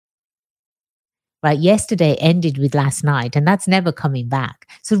right? Yesterday ended with last night, and that's never coming back.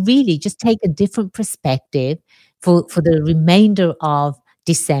 So really just take a different perspective for the remainder of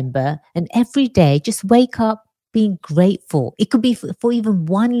December, and every day just wake up being grateful. It could be for even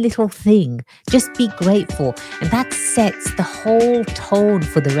one little thing. Just be grateful, and that sets the whole tone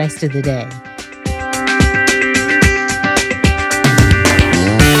for the rest of the day.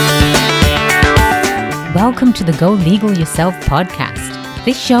 Welcome to the Go Legal Yourself podcast.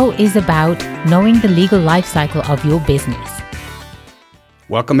 This show is about knowing the legal life cycle of your business.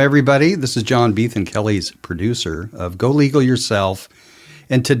 Welcome, everybody. This is John Beethan, Kelly's producer of Go Legal Yourself.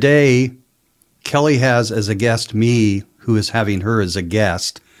 And today, Kelly has as a guest me, who is having her as a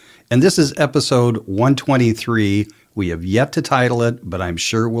guest. And this is episode 123. We have yet to title it, but I'm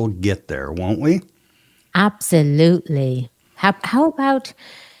sure we'll get there, won't we? Absolutely. How about,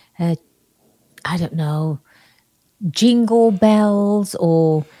 I don't know, jingle bells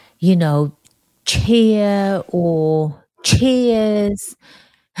or, cheer or cheers?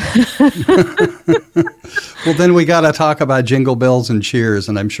 Well, then we got to talk about jingle bells and cheers,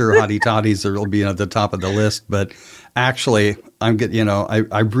 and I'm sure hottie toddies will be at the top of the list. But actually, I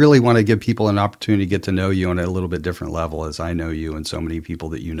really want to give people an opportunity to get to know you on a little bit different level, as I know you, and so many people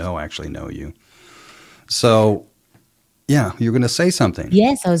that you know actually know you. So, yeah, you're going to say something.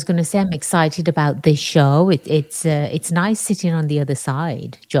 Yes, I was going to say I'm excited about this show. It's nice sitting on the other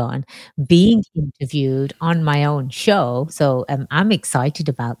side, John, being interviewed on my own show. So I'm excited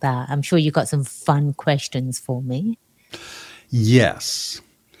about that. I'm sure you got some fun questions for me. Yes,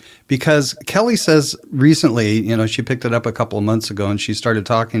 because Kelly says recently, she picked it up a couple of months ago, and she started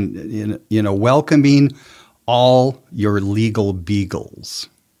talking, welcoming all your legal beagles.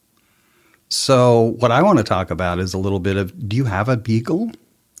 So what I want to talk about is a little bit of, do you have a beagle?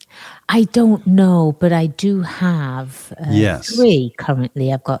 I don't know, but I do have three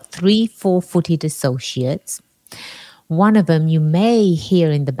currently. I've got 3 4-footed associates. One of them you may hear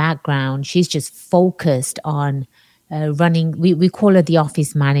in the background. She's just focused on running. We call her the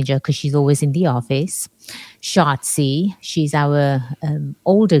office manager because she's always in the office. Shotzi, she's our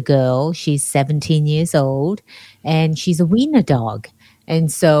older girl. She's 17 years old, and she's a wiener dog. And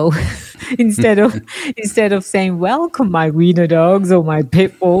so instead of saying, welcome my wiener dogs or my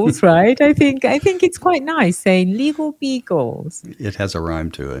pit bulls, right? I think it's quite nice saying legal beagles. It has a rhyme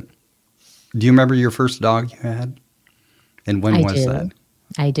to it. Do you remember your first dog you had? And when was that?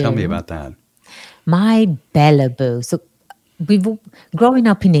 I do. Tell me about that. My Bella Boo. So growing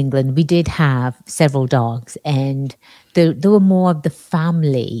up in England, we did have several dogs, and they were more of the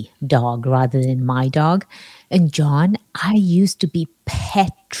family dog rather than my dog. And John, I used to be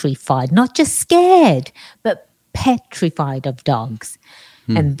petrified, not just scared, but petrified of dogs.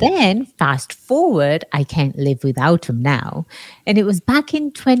 And then fast forward, I can't live without them now. And it was back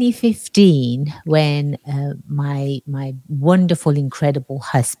in 2015 when my wonderful, incredible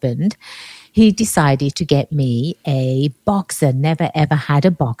husband, he decided to get me a boxer. Never, ever had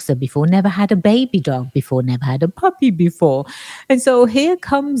a boxer before, never had a baby dog before, never had a puppy before. And so here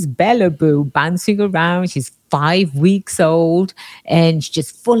comes Bella Boo bouncing around. She's 5 weeks old and she's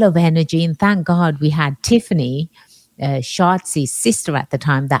just full of energy. And thank God we had Tiffany, Shotzi's sister at the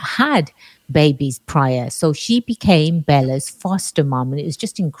time, that had babies prior. So she became Bella's foster mom, and it was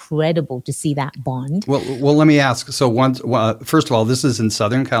just incredible to see that bond. Well, let me ask. So first of all, this is in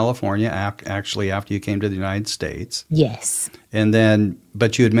Southern California, actually after you came to the United States. Yes. And then,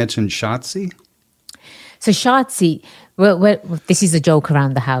 but you had mentioned Shotzi? So Shotzi, well, this is a joke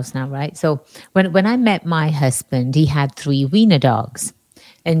around the house now, right? So when I met my husband, he had 3 wiener dogs.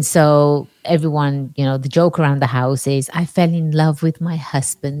 And so everyone, the joke around the house is I fell in love with my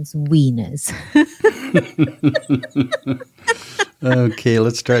husband's wieners. Okay,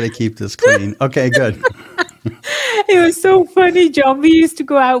 let's try to keep this clean. Okay, good. It was so funny, John. We used to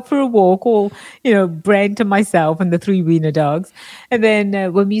go out for a walk, all, Brent and myself and the 3 wiener dogs. And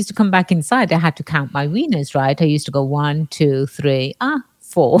then when we used to come back inside, I had to count my wieners, right? I used to go 1, 2, 3,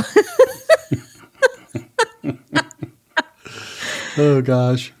 4. Oh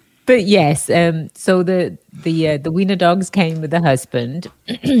gosh! But yes, so the wiener dogs came with the husband,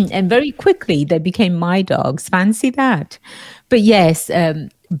 and very quickly they became my dogs. Fancy that! But yes,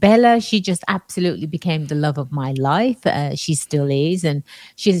 Bella, she just absolutely became the love of my life. She still is, and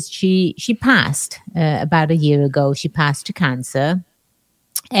she passed about a year ago. She passed to cancer,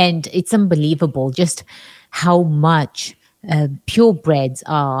 and it's unbelievable just how much purebreds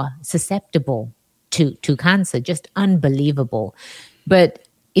are susceptible to cancer. Just unbelievable. But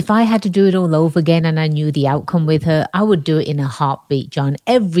if I had to do it all over again and I knew the outcome with her, I would do it in a heartbeat, John.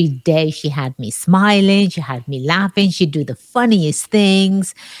 Every day she had me smiling, she had me laughing, she'd do the funniest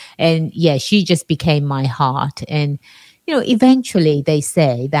things. And yeah, she just became my heart. And, eventually they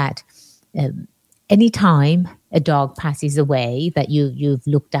say that anytime a dog passes away that you've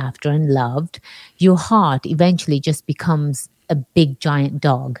looked after and loved, your heart eventually just becomes a big giant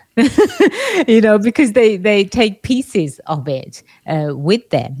dog, because they take pieces of it with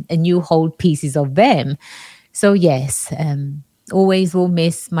them, and you hold pieces of them. So yes, always will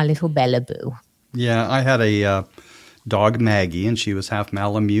miss my little Bella Boo. Yeah, I had a dog, Maggie, and she was half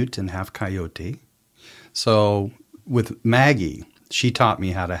Malamute and half Coyote. So with Maggie, she taught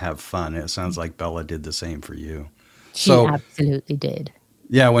me how to have fun. It sounds like Bella did the same for you. She absolutely did.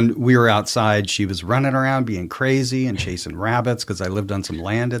 Yeah, when we were outside, she was running around being crazy and chasing rabbits because I lived on some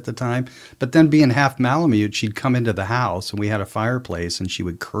land at the time. But then being half Malamute, she'd come into the house and we had a fireplace and she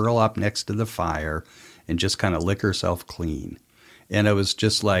would curl up next to the fire and just kind of lick herself clean. And it was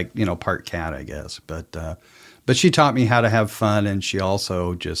just like, part cat, I guess. But she taught me how to have fun, and she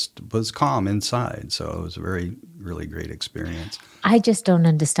also just was calm inside. So it was a really great experience. I just don't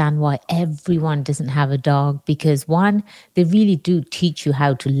understand why everyone doesn't have a dog, because one, they really do teach you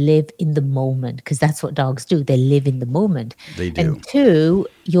how to live in the moment, because that's what dogs do. They live in the moment. They do. And two,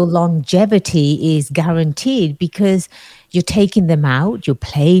 your longevity is guaranteed because you're taking them out, you're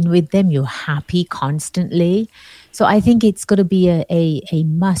playing with them, you're happy constantly. So I think it's got to be a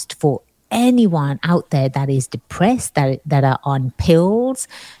must for anyone out there that is depressed, that are on pills,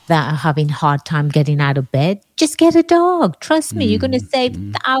 that are having hard time getting out of bed. Just get a dog. Trust me, you're going to save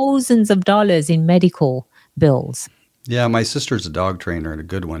thousands of dollars in medical bills. Yeah, my sister's a dog trainer and a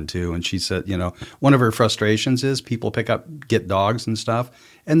good one too. And she said, one of her frustrations is people get dogs and stuff,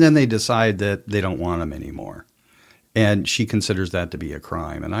 and then they decide that they don't want them anymore. And she considers that to be a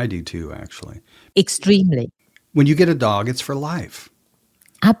crime. And I do too, actually. Extremely. When you get a dog, it's for life.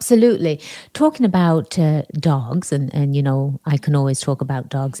 Absolutely. Talking about dogs, and I can always talk about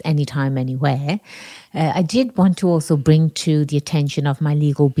dogs anytime, anywhere. I did want to also bring to the attention of my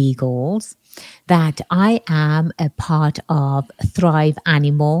legal beagles that I am a part of Thrive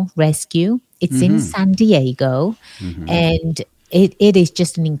Animal Rescue. It's in San Diego, and it is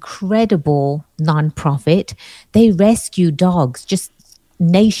just an incredible nonprofit. They rescue dogs just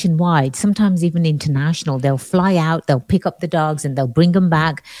nationwide, sometimes even international. They'll fly out, they'll pick up the dogs and they'll bring them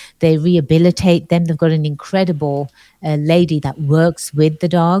back. They rehabilitate them. They've got an incredible lady that works with the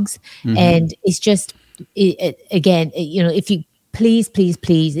dogs. And it's just, again, if you please,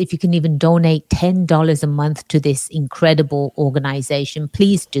 if you can even donate $10 a month to this incredible organization,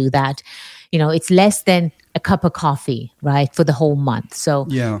 please do that. It's less than a cup of coffee, right, for the whole month. So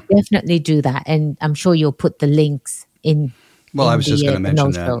definitely do that. And I'm sure you'll put the links in. Well, I was just going to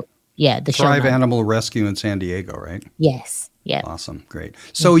mention that. Yeah, the Thrive Animal Rescue in San Diego, right? Yes. Yeah. Awesome. Great.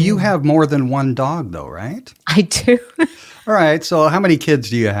 So you have more than one dog, though, right? I do. All right. So how many kids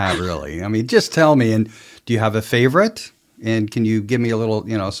do you have, really? I mean, just tell me. And do you have a favorite? And can you give me a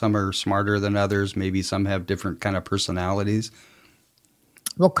little, some are smarter than others. Maybe some have different kind of personalities.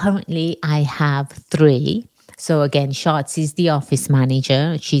 Well, currently I have 3. So again, Shots is the office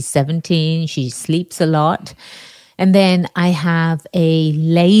manager. She's 17. She sleeps a lot. And then I have a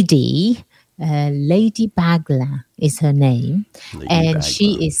lady, Lady Bagla is her name.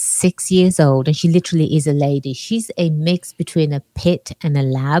 She is 6 years old, and she literally is a lady. She's a mix between a pit and a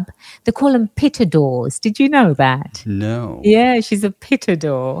lab. They call them pitadors. Did you know that? No. Yeah, she's a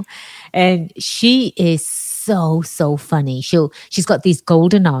pitador. And she is so funny. She's got these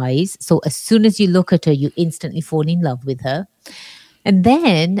golden eyes. So as soon as you look at her, you instantly fall in love with her. And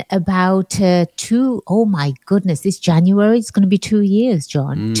then about oh my goodness, this January, it's going to be 2 years,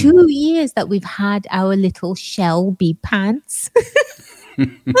 John. 2 years that we've had our little Shelby Pants.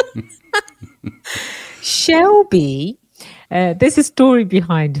 Shelby, there's a story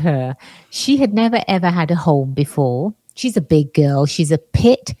behind her. She had never, ever had a home before. She's a big girl. She's a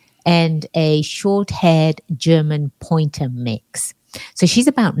pit and a short-haired German pointer mix. So she's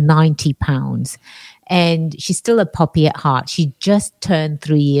about 90 pounds. And she's still a puppy at heart. She just turned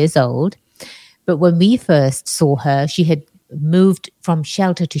 3 years old. But when we first saw her, she had moved from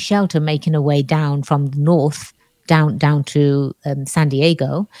shelter to shelter, making her way down from the north down to San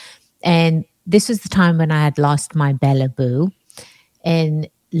Diego. And this was the time when I had lost my Bella Boo. And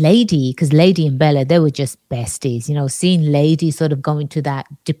Lady, because Lady and Bella, they were just besties. Seeing Lady sort of go into that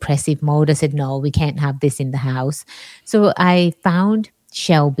depressive mode, I said, no, we can't have this in the house. So I found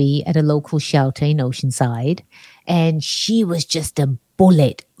Shelby at a local shelter in Oceanside, and she was just a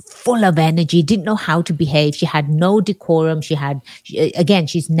bullet, full of energy, didn't know how to behave. She had no decorum. Again,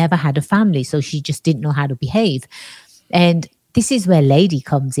 she's never had a family, so she just didn't know how to behave. And this is where Lady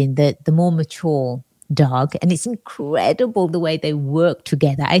comes in, the more mature dog. And it's incredible the way they work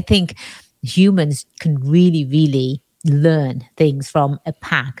together. I think humans can really, really learn things from a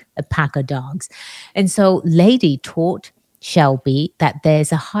pack of dogs. And so Lady taught Shelby that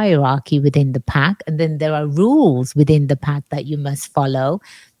there's a hierarchy within the pack, and then there are rules within the pack that you must follow.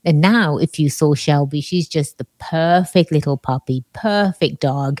 And now, if you saw Shelby, she's just the perfect little puppy, perfect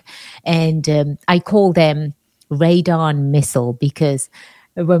dog. And I call them radar and missile, because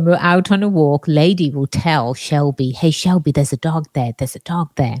when we're out on a walk, Lady will tell Shelby, hey, Shelby, there's a dog there. There's a dog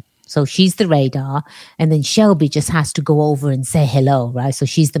there. So she's the radar. And then Shelby just has to go over and say hello, right? So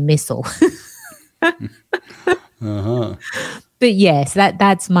she's the missile. Uh-huh. But yes,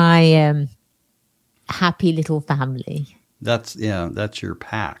 that's my happy little family. That's your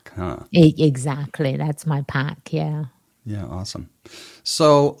pack, huh? Exactly. That's my pack. Yeah. Yeah, awesome.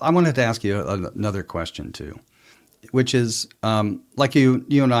 So I wanted to ask you another question too, which is like you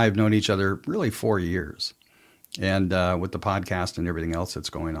and I have known each other really 4 years, and with the podcast and everything else that's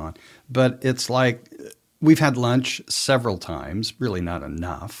going on. But it's like we've had lunch several times, really not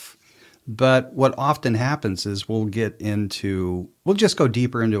enough. But what often happens is we'll just go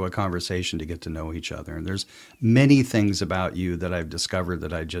deeper into a conversation to get to know each other. And there's many things about you that I've discovered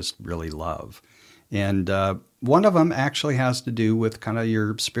that I just really love. And one of them actually has to do with kind of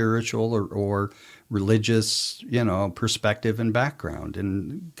your spiritual or religious, perspective and background.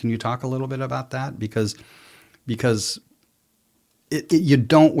 And can you talk a little bit about that? Because you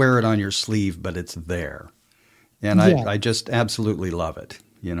don't wear it on your sleeve, but it's there. And Yeah. I just absolutely love it.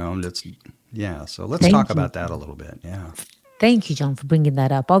 So let's talk about that a little bit. Yeah. Thank you, John, for bringing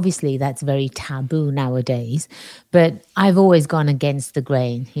that up. Obviously, that's very taboo nowadays, but I've always gone against the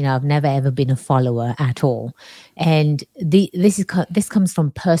grain. I've never ever been a follower at all, and this comes from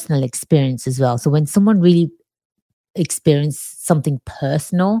personal experience as well. So when someone really experiences something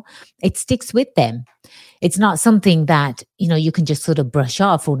personal, it sticks with them. It's not something that you can just sort of brush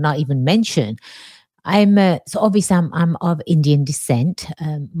off or not even mention. So obviously I'm of Indian descent.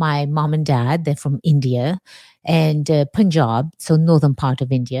 My mom and dad, they're from India and Punjab, so northern part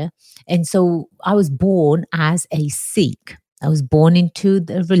of India. And so I was born as a Sikh. I was born into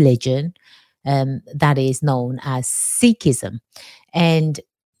the religion that is known as Sikhism. And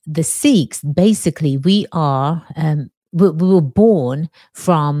the Sikhs, basically, we were born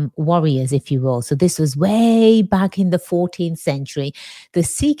from warriors, if you will. So this was way back in the 14th century. The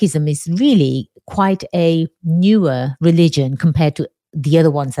Sikhism is really quite a newer religion compared to the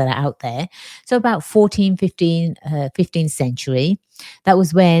other ones that are out there. So about 15th century, that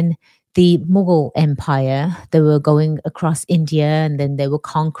was when the Mughal Empire, they were going across India, and then they were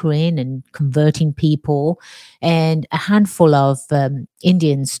conquering and converting people. And a handful of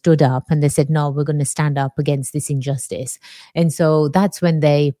Indians stood up and they said, no, we're going to stand up against this injustice. And so that's when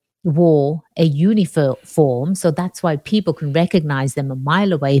they wore a uniform. So that's why people can recognize them a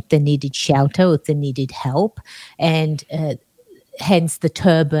mile away if they needed shelter, if they needed help, and hence the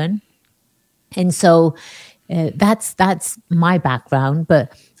turban. And so that's my background.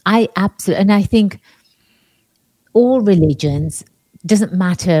 But I think all religions, doesn't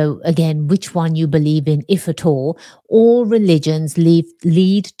matter again which one you believe in, if at all religions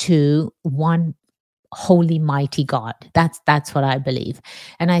lead to one holy mighty God. That's what I believe.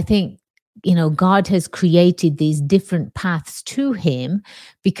 And I think God has created these different paths to him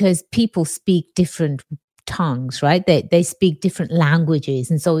because people speak different tongues, right? They speak different languages.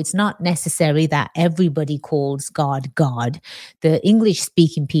 And so it's not necessary that everybody calls God, God. The English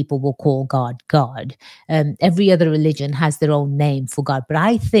speaking people will call God, God. Every other religion has their own name for God. But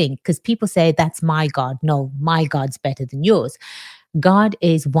I think, because people say that's my God, no, my God's better than yours. God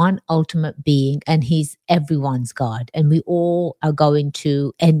is one ultimate being and he's everyone's God. And we all are going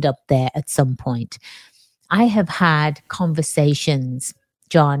to end up there at some point. I have had conversations,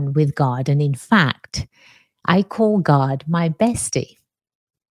 John, with God. And in fact, I call God my bestie.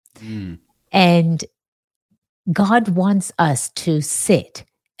 And God wants us to sit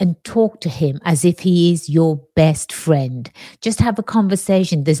and talk to him as if he is your best friend. Just have a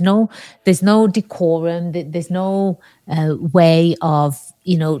conversation. There's no decorum. There's no way of,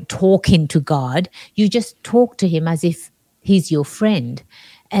 talking to God. You just talk to him as if he's your friend.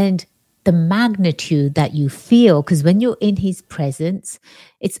 And the magnitude that you feel, because when you're in his presence,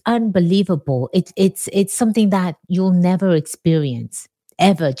 it's unbelievable. It's something that you'll never experience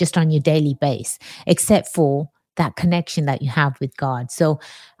ever just on your daily base, except for that connection that you have with God. So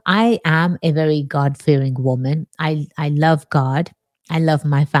I am a very God-fearing woman. I love God. I love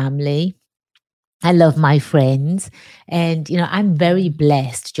my family. I love my friends, and I'm very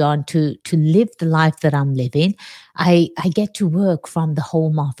blessed, John, to live the life that I'm living. I get to work from the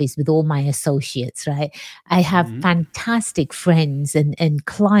home office with all my associates, right? I have Hmm. fantastic friends and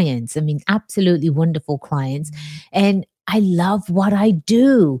clients. I mean, absolutely wonderful clients, and I love what I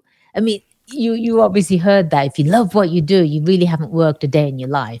do. I mean, you obviously heard that if you love what you do, you really haven't worked a day in your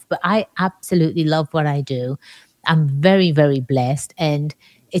life. But I absolutely love what I do. I'm very, very blessed, and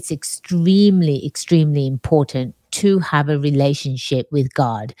it's extremely, extremely important to have a relationship with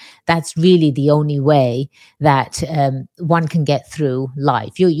God. That's really the only way that one can get through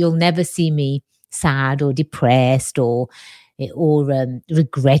life. You'll never see me sad or depressed or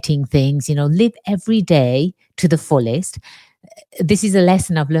regretting things. Live every day to the fullest. This is a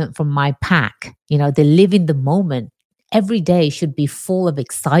lesson I've learned from my pack. They live in the moment. Every day should be full of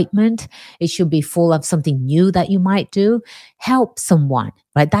excitement. It should be full of something new that you might do. Help someone,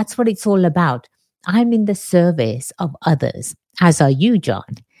 right? That's what it's all about. I'm in the service of others, as are you, John.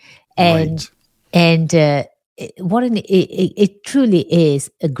 And Right. and it truly is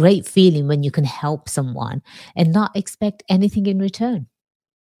a great feeling when you can help someone and not expect anything in return.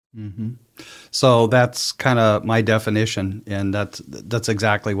 Hmm. So that's kind of my definition, and that's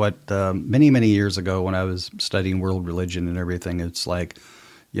exactly what many years ago when I was studying world religion and everything. It's like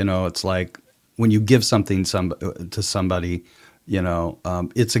when you give something to somebody,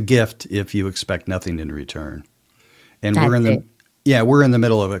 it's a gift if you expect nothing in return. And That's it. we're in the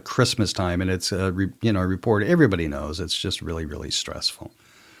middle of a Christmas time, and it's a report everybody knows. It's just really stressful.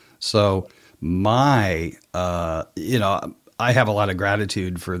 So I have a lot of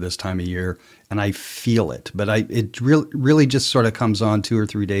gratitude for this time of year, and I feel it. But it really just sort of comes on 2 or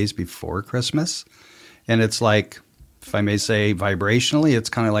 3 days before Christmas, and it's like, if I may say, vibrationally, it's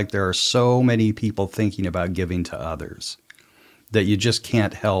kind of like there are so many people thinking about giving to others that you just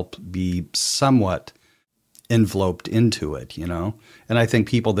can't help be somewhat enveloped into it. And I think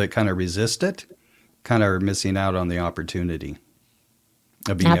people that kind of resist it kind of are missing out on the opportunity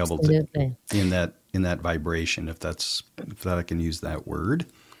of being able to Absolutely. in that vibration, if that I can use that word.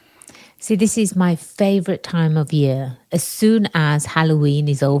 See, this is my favorite time of year. As soon as Halloween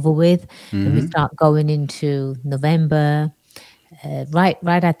is over with and we Hmm. start going into November, right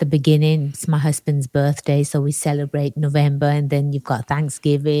at the beginning, it's my husband's birthday, so we celebrate November, and then you've got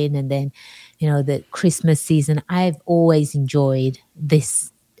Thanksgiving, and then the Christmas season. I've always enjoyed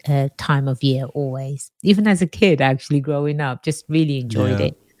this time of year, always, even as a kid, actually growing up, just really enjoyed Yeah,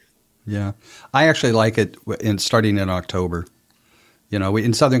 it. yeah. I actually like it starting in October.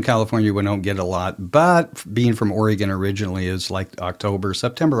 In Southern California, we don't get a lot, but being from Oregon originally, is like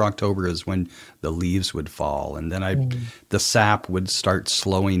September, October is when the leaves would fall, and then Mm. the sap would start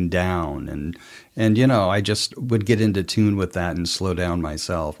slowing down, and I just would get into tune with that and slow down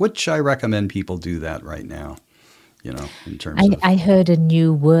myself, which I recommend people do that right now. In terms of I heard a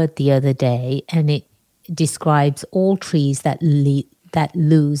new word the other day, and it describes all trees that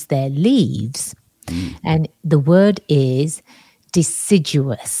lose their leaves, mm, and the word is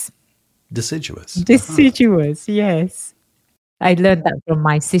deciduous. deciduous. Uh-huh. Deciduous, yes. I learned that from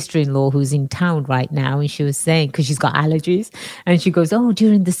my sister-in-law who's in town right now, and she was saying, because she's got allergies, and she goes, "Oh,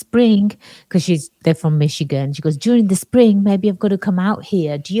 during the spring," because they're from Michigan. She goes, "During the spring, maybe I've got to come out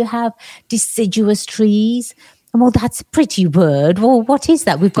here. Do you have deciduous trees?" And, well, that's a pretty word. Well, what is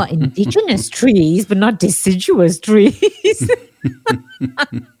that? We've got indigenous trees, but not deciduous trees.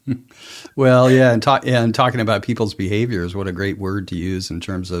 Well, yeah, and talking about people's behaviors, what a great word to use in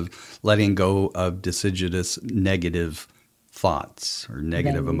terms of letting go of deciduous negative thoughts or There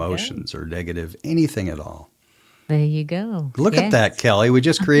negative you go. emotions or negative anything at all. There you go. Look at Yes. that, Kelly. We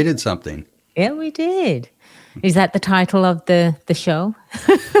just created something. Yeah, we did. Is that the title of the show?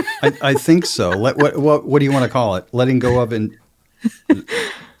 I think so. What do you want to call it? Letting Be-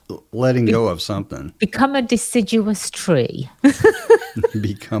 go of something. Become a deciduous tree.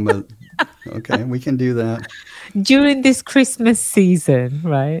 Become a Okay, we can do that. During this Christmas season,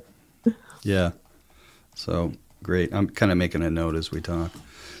 right? Yeah. So great. I'm kind of making a note as we talk.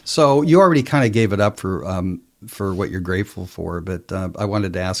 So you already kind of gave it up for what you're grateful for, but I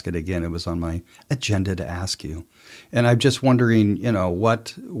wanted to ask it again. It was on my agenda to ask you, and I'm just wondering,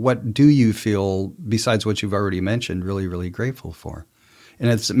 what do you feel besides what you've already mentioned, really grateful for?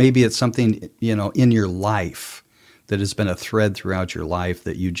 And maybe it's something in your life that has been a thread throughout your life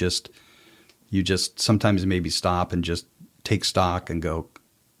that you just sometimes maybe stop and just take stock and go,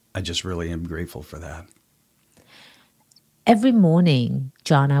 I just really am grateful for that. Every morning,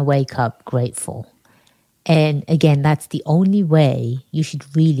 John, I wake up grateful. And again, that's the only way you should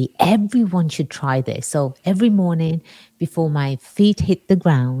really, everyone should try this. So every morning before my feet hit the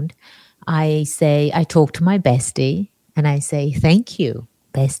ground, I talk to my bestie and I say, thank you,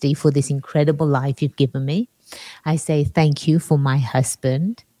 bestie, for this incredible life you've given me. I say, thank you for my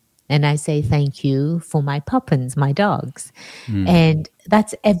husband. And I say, thank you for my puppins, my dogs. And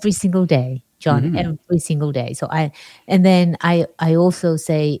that's every single day, John, every single day. And then I also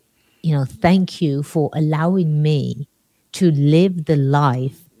say, thank you for allowing me to live the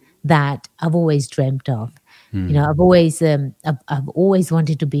life that I've always dreamt of. I've always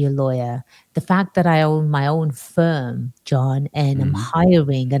wanted to be a lawyer. The fact that I own my own firm, John, and I'm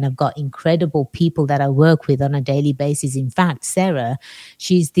hiring, and I've got incredible people that I work with on a daily basis. In fact, Sarah,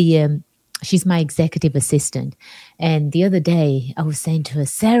 she's my executive assistant. And the other day I was saying to her,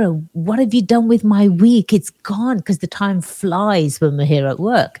 Sarah, what have you done with my week? It's gone, because the time flies when we're here at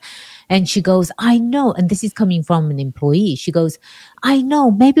work. And she goes, I know. And this is coming from an employee. She goes, I know,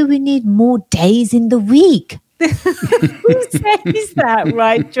 maybe we need more days in the week. Who says that,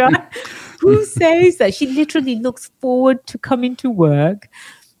 right, John? Who says that? She literally looks forward to coming to work.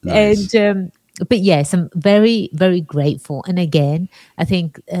 Nice. But yes, I'm very, very grateful. And again, I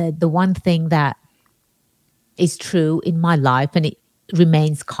think the one thing that is true in my life, and it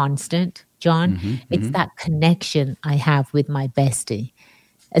remains constant, John, it's that connection I have with my bestie.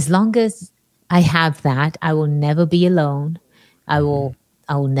 As long as I have that, I will never be alone. I will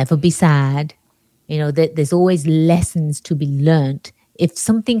never be sad. There's always lessons to be learned. If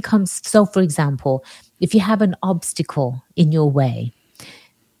something comes, so for example, if you have an obstacle in your way,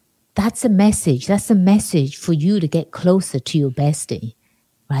 that's a message. That's a message for you to get closer to your bestie,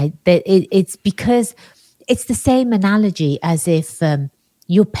 right? It's because it's the same analogy as if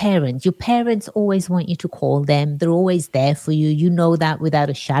your parents always want you to call them. They're always there for you. You know that without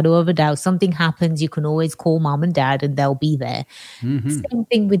a shadow of a doubt. Something happens, you can always call mom and dad and they'll be there. Same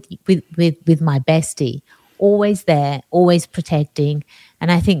thing with my bestie. Always there, always protecting.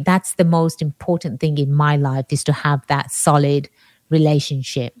 And I think that's the most important thing in my life, is to have that solid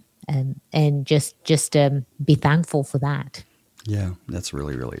relationship, and just be thankful for that. Yeah, that's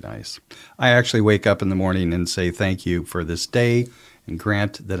really, really nice. I actually wake up in the morning and say thank you for this day, and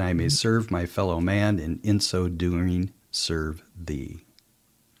grant that I may serve my fellow man, and in so doing serve thee.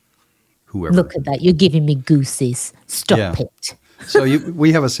 Whoever. Look at that. You're giving me goosies. Stop it. So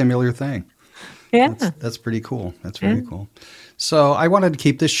we have a similar thing. Yeah. That's pretty cool. That's very cool. So I wanted to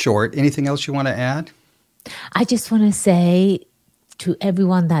keep this short. Anything else you want to add? I just want to say to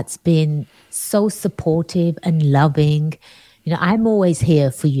everyone that's been so supportive and loving, I'm always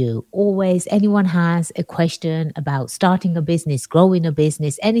here for you. Always. Anyone has a question about starting a business, growing a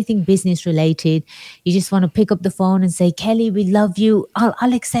business, anything business related, you just want to pick up the phone and say, Kelly, we love you.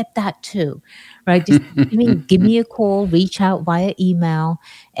 I'll accept that too. Right? Just give me a call, reach out via email.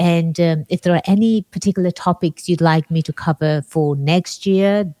 And if there are any particular topics you'd like me to cover for next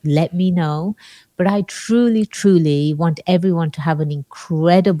year, let me know. But I truly, truly want everyone to have an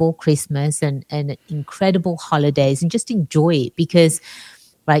incredible Christmas and incredible holidays, and just enjoy it, because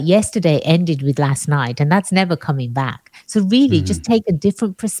yesterday ended with last night, and that's never coming back. So really just take a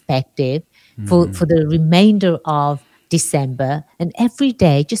different perspective for the remainder of December, and every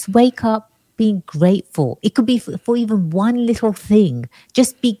day just wake up being grateful. It could be for even one little thing.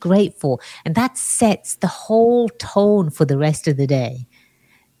 Just be grateful. And that sets the whole tone for the rest of the day.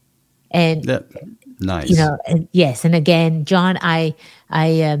 And nice. Yes. And again, John,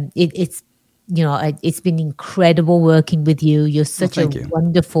 it's been incredible working with you. You're such a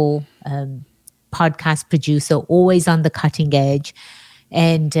wonderful podcast producer, always on the cutting edge.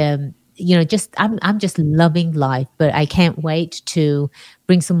 And I'm just loving life, but I can't wait to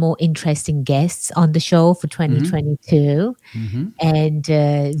bring some more interesting guests on the show for 2022, and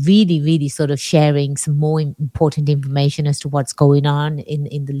really, really sort of sharing some more important information as to what's going on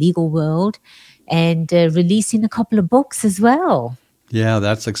in the legal world, and releasing a couple of books as well. Yeah,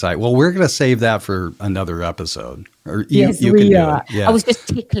 that's exciting. Well, we're going to save that for another episode. Yes, we are. Yeah. I was just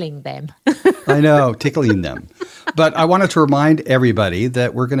tickling them. I know, tickling them. But I wanted to remind everybody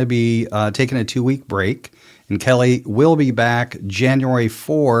that we're going to be taking a 2-week break, and Kelly will be back January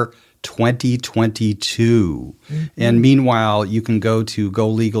 4, 2022. And meanwhile, you can go to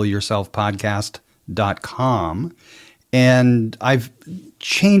golegalyourselfpodcast.com. And I've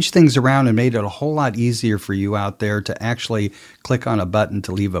changed things around and made it a whole lot easier for you out there to actually click on a button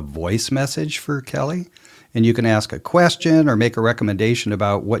to leave a voice message for Kelly. And you can ask a question or make a recommendation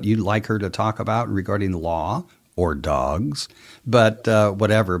about what you'd like her to talk about regarding law or dogs, but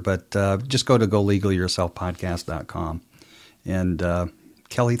whatever. But just go to golegalyourselfpodcast.com. And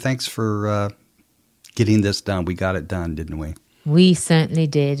Kelly, thanks for getting this done. We got it done, didn't we? We certainly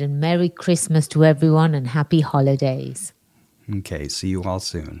did. And Merry Christmas to everyone and Happy Holidays. Okay, see you all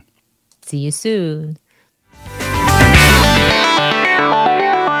soon. See you soon.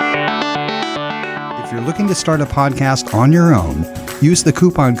 If you're looking to start a podcast on your own, use the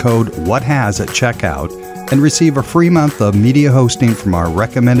coupon code WHATHAS at checkout and receive a free month of media hosting from our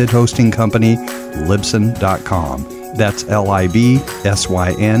recommended hosting company, Libsyn.com. That's Libsyn.com.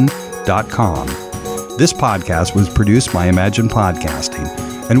 This podcast was produced by Imagine Podcasting,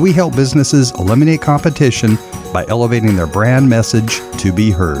 and we help businesses eliminate competition by elevating their brand message to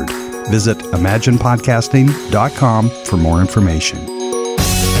be heard. Visit ImaginePodcasting.com for more information.